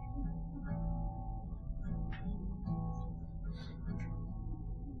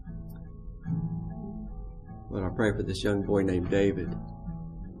 Lord, I pray for this young boy named David.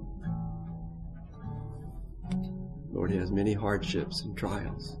 Lord, he has many hardships and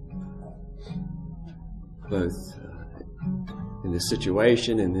trials, both in his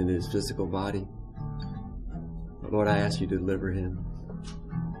situation and in his physical body. But Lord, I ask you to deliver him.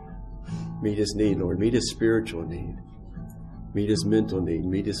 Meet his need, Lord. Meet his spiritual need. Meet his mental need.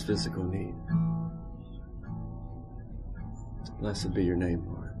 Meet his physical need. Blessed be your name,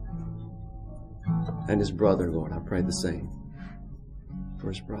 Lord. And his brother, Lord, I pray the same for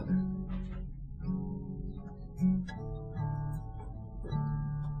his brother.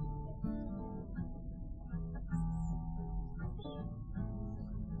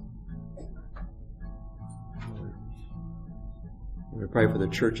 We pray for the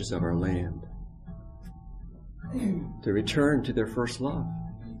churches of our land to return to their first love,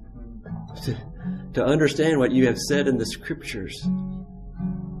 to understand what you have said in the scriptures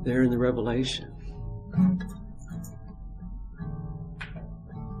there in the Revelation.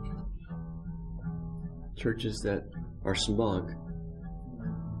 Churches that are smug,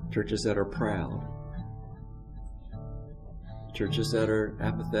 churches that are proud, churches that are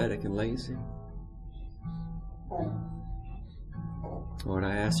apathetic and lazy. Lord,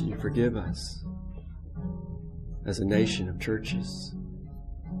 I ask that you forgive us as a nation of churches.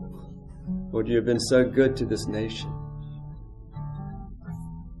 Lord, you have been so good to this nation,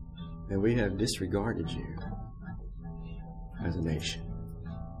 and we have disregarded you as a nation.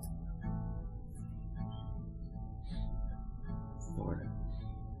 Lord,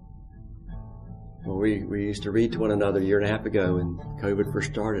 well, we used to read to one another a year and a half ago when COVID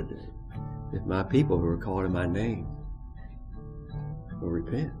first started, if my people who are called in my name will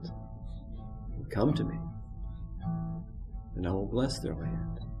repent and come to me, and I will bless their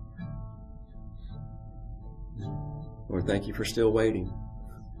land. Lord, thank you for still waiting.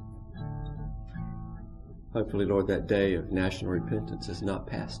 Hopefully, Lord, that day of national repentance has not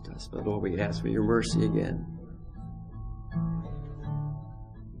passed us, but Lord, we ask for your mercy again.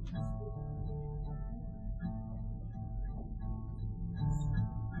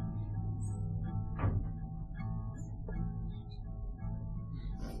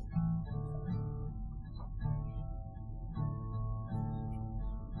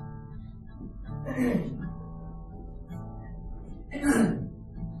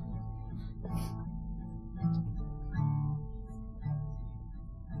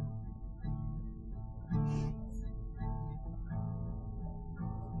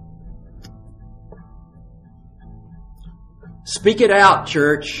 Speak it out,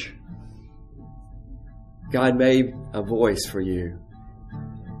 church. God made a voice for you.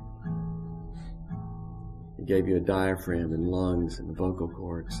 He gave you a diaphragm and lungs and vocal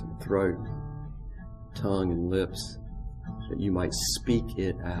cords and throat, tongue and lips, that you might speak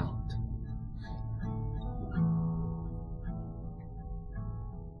it out.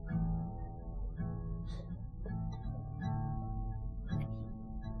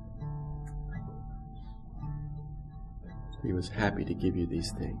 He was happy to give you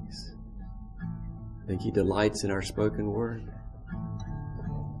these things. I think He delights in our spoken word.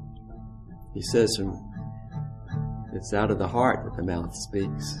 He says it's out of the heart that the mouth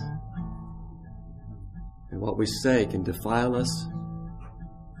speaks. And what we say can defile us,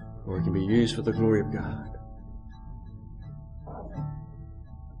 or it can be used for the glory of God.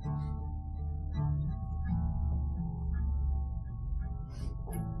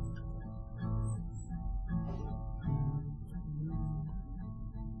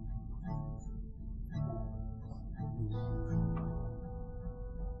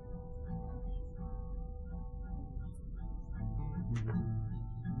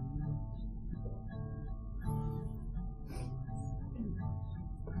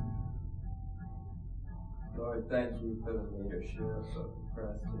 Lord, thank you for the leadership of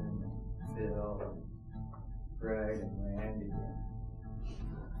Preston and Phil and Greg and Randy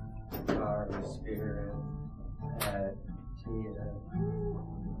and Kari, Spirit, Pat, Tia.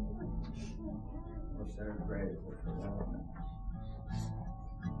 We're so grateful for them,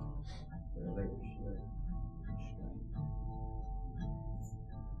 their leadership and strength.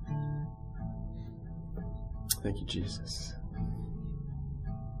 Thank you, Jesus.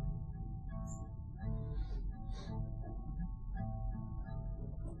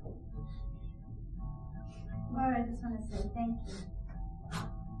 Lord, I just want to say thank you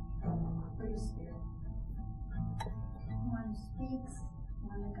for your Spirit. One who speaks,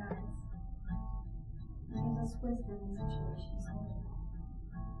 one who guides. And gives us wisdom in situations, Lord.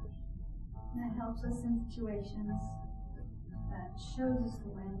 And that helps us in situations, that shows us the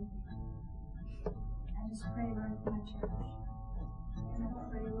way. I just pray, Lord, for my church. And I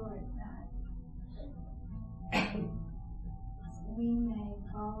pray, Lord, that we may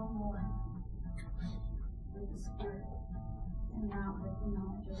follow more with the Spirit and not with the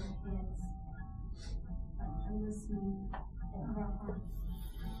knowledge of our heads, but the listening of our hearts.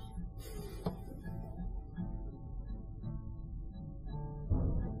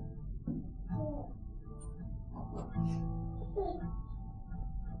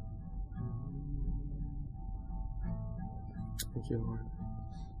 Thank you, Lord.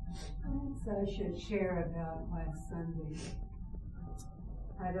 So I should share about last Sunday.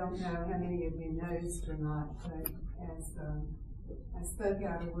 I don't know how many of you noticed or not, but as I spoke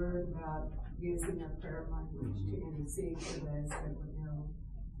out a word about using our prayer language to intercede for those that were ill.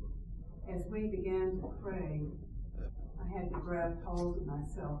 As we began to pray, I had to grab hold of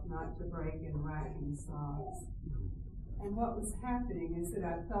myself not to break in racking sobs. And what was happening is that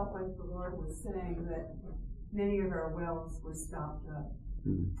I felt like the Lord was saying that many of our wells were stopped up,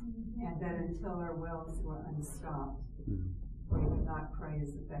 and that until our wells were unstopped, we would not pray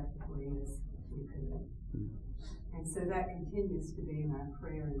as effectively as we could. And so that continues to be my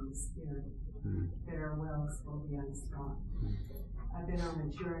prayer in the Spirit, that our wells will be unstopped. I've been on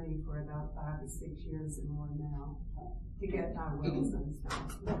a journey for about 5 or 6 years and more now to get my wells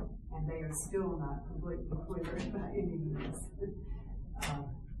unstopped, and they are still not completely quivered by any means.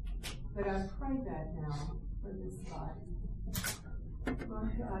 But I pray that now for this body.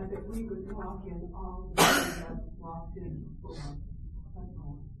 Lord God, that we would walk in all that we have walked in before.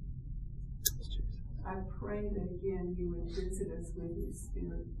 I pray that again you would visit us with your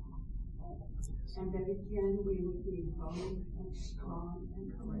Spirit, and that again we would be bold and strong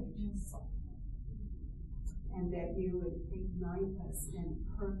and courageous, and that you would ignite us in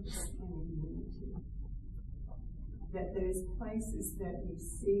purpose and in unity. That those places that we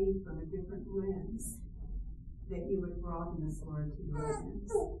see from a different lens, that you would broaden us, Lord, to your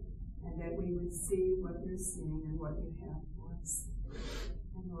lens, and that we would see what you're seeing and what you have for us.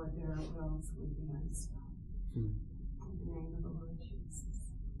 And Lord, that our wells would be unstopped. In the name of the Lord Jesus.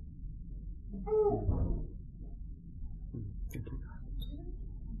 Thank you, God.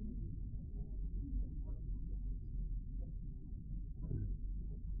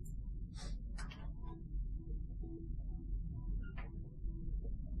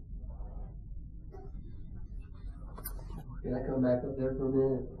 Can I come back up there for a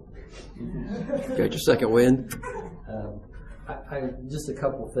minute? Got your second wind? Just a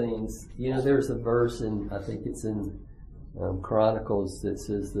couple things. You know, there's a verse in, I think it's in Chronicles, that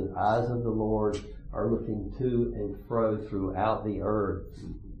says the eyes of the Lord are looking to and fro throughout the earth,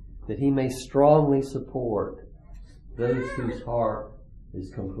 that he may strongly support those whose heart is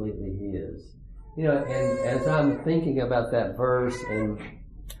completely his. You know, and as I'm thinking about that verse, and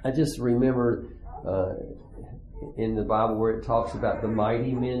I just remember in the Bible where it talks about the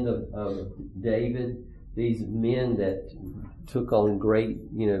mighty men of David, these men that took on great,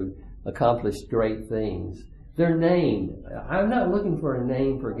 accomplished great things. They're named. I'm not looking for a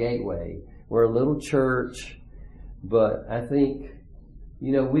name for Gateway. We're a little church, but I think,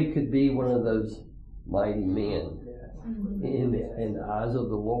 we could be one of those mighty men in the eyes of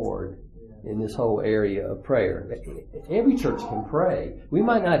the Lord in this whole area of prayer. Every church can pray. We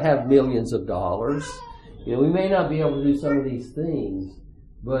might not have millions of dollars. We may not be able to do some of these things,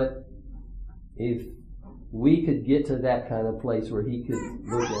 but if we could get to that kind of place where He could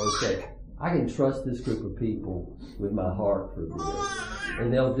look and say, I can trust this group of people with my heart for this,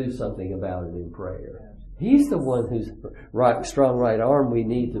 and they'll do something about it in prayer. He's the one who's strong right arm we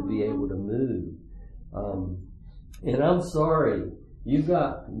need to be able to move. And I'm sorry, you've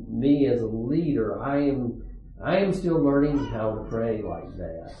got me as a leader. I am still learning how to pray like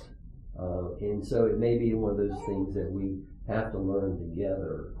that. And so it may be one of those things that we have to learn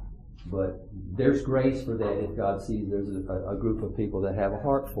together. But there's grace for that if God sees there's a group of people that have a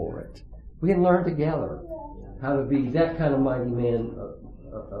heart for it. We can learn together how to be that kind of mighty man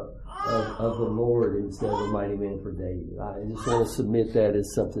of the Lord instead of a mighty man for David. I just want to submit that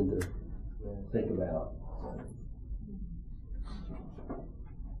as something to think about.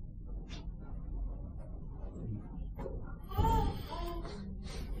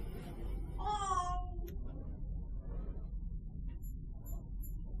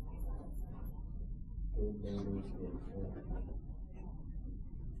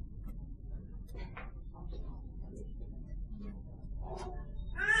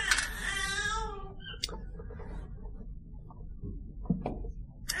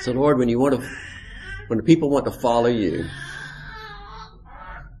 So Lord, when the people want to follow you,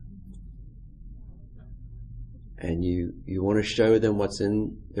 and you want to show them what's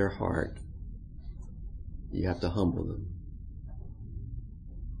in their heart, you have to humble them.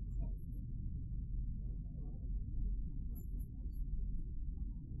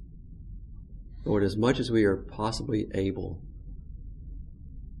 Lord, as much as we are possibly able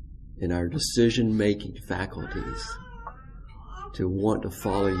in our decision-making faculties to want to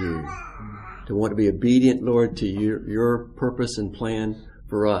follow you, to want to be obedient, Lord, to your purpose and plan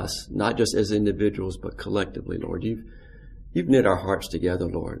for us, not just as individuals, but collectively, Lord. You've knit our hearts together,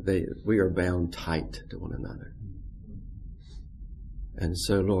 Lord. We are bound tight to one another. And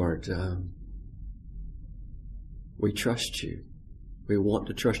so, Lord, we trust you. We want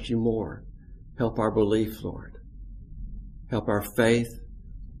to trust you more. Help our belief, Lord. Help our faith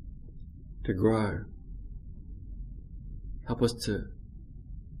to grow. Help us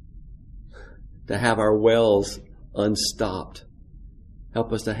to have our wells unstopped.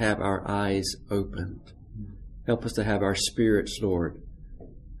 Help us to have our eyes opened. Help us to have our spirits, Lord,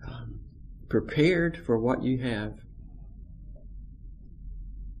 prepared for what you have.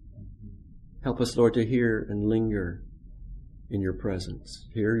 Help us, Lord, to hear and linger in your presence.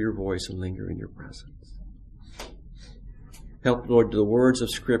 Hear your voice and linger in your presence. Help, Lord, the words of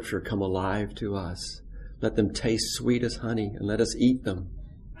Scripture come alive to us. Let them taste sweet as honey, and let us eat them.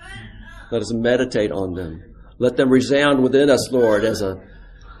 Let us meditate on them. Let them resound within us, Lord, as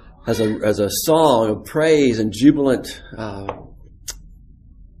a song of praise and jubilant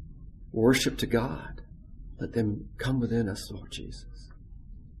worship to God. Let them come within us, Lord Jesus.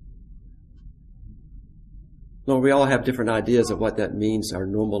 Lord, we all have different ideas of what that means our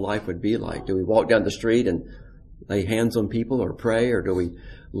normal life would be like. Do we walk down the street and lay hands on people or pray, or do we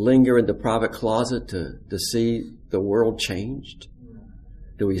linger in the private closet to see the world changed?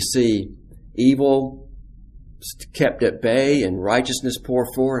 Do we see evil kept at bay and righteousness pour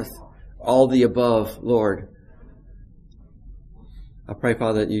forth? All the above, Lord. I pray,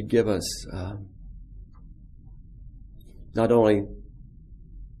 Father, that you'd give us not only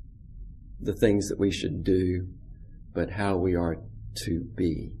the things that we should do, but how we are to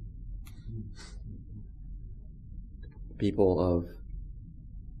be. People of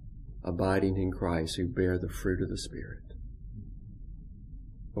abiding in Christ who bear the fruit of the Spirit.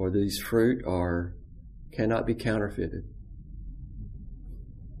 Or these fruit cannot be counterfeited.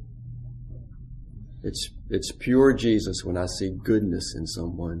 It's pure Jesus when I see goodness in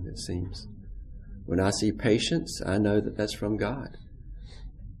someone, it seems. When I see patience, I know that that's from God.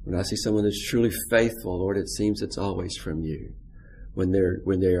 When I see someone that's truly faithful, Lord, it seems it's always from you. When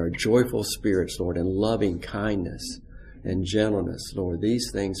they are joyful spirits, Lord, and loving kindness and gentleness, Lord, these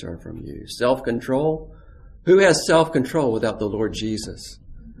things are from you. Self-control. Who has self-control without the Lord Jesus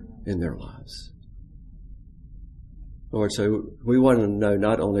in their lives? Lord, so we want to know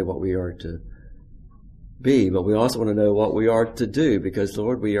not only what we are to be, but we also want to know what we are to do, because,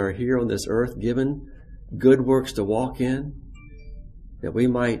 Lord, we are here on this earth given good works to walk in, that we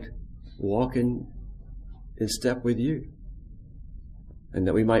might walk in step with you, and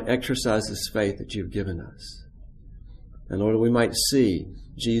that we might exercise this faith that you've given us. And Lord, we might see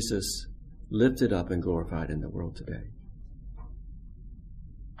Jesus lifted up and glorified in the world today.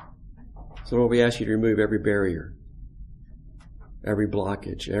 So Lord, we ask you to remove every barrier, every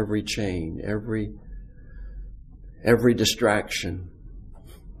blockage, every chain, every distraction.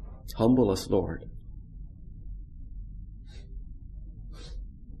 Humble us, Lord.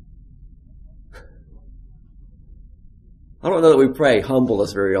 I don't know that we pray, humble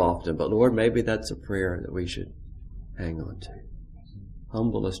us, very often, but Lord, maybe that's a prayer that we should hang on to.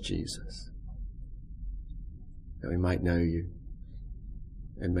 Humble us, Jesus, that we might know you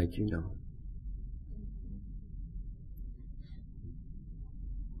and make you known.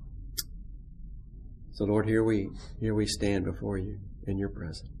 So Lord, here we stand before you in your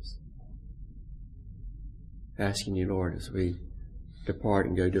presence, asking you, Lord, as we depart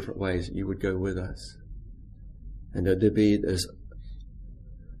and go different ways, that you would go with us. And that there be this,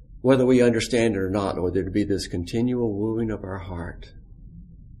 whether we understand it or not, or there to be this continual wooing of our heart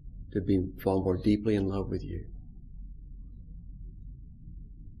to fall more deeply in love with you.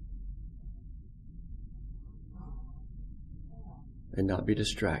 And not be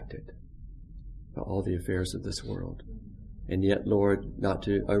distracted by all the affairs of this world. And yet, Lord, not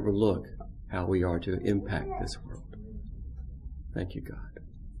to overlook how we are to impact this world. Thank you, God.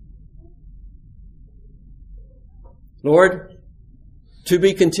 Lord, to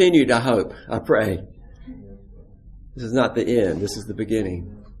be continued, I hope, I pray. This is not the end. This is the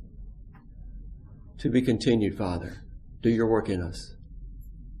beginning. To be continued, Father. Do your work in us.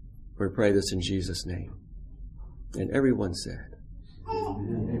 We pray this in Jesus' name. And everyone said,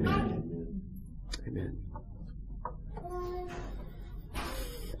 Amen. Amen.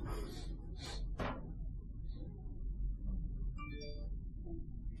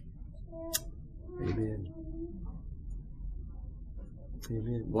 Amen.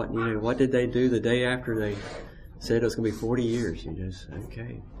 Amen. What did they do the day after they said it was going to be 40 years? You just,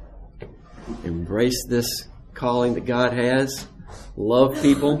 okay. Embrace this calling that God has. Love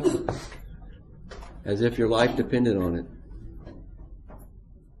people as if your life depended on it.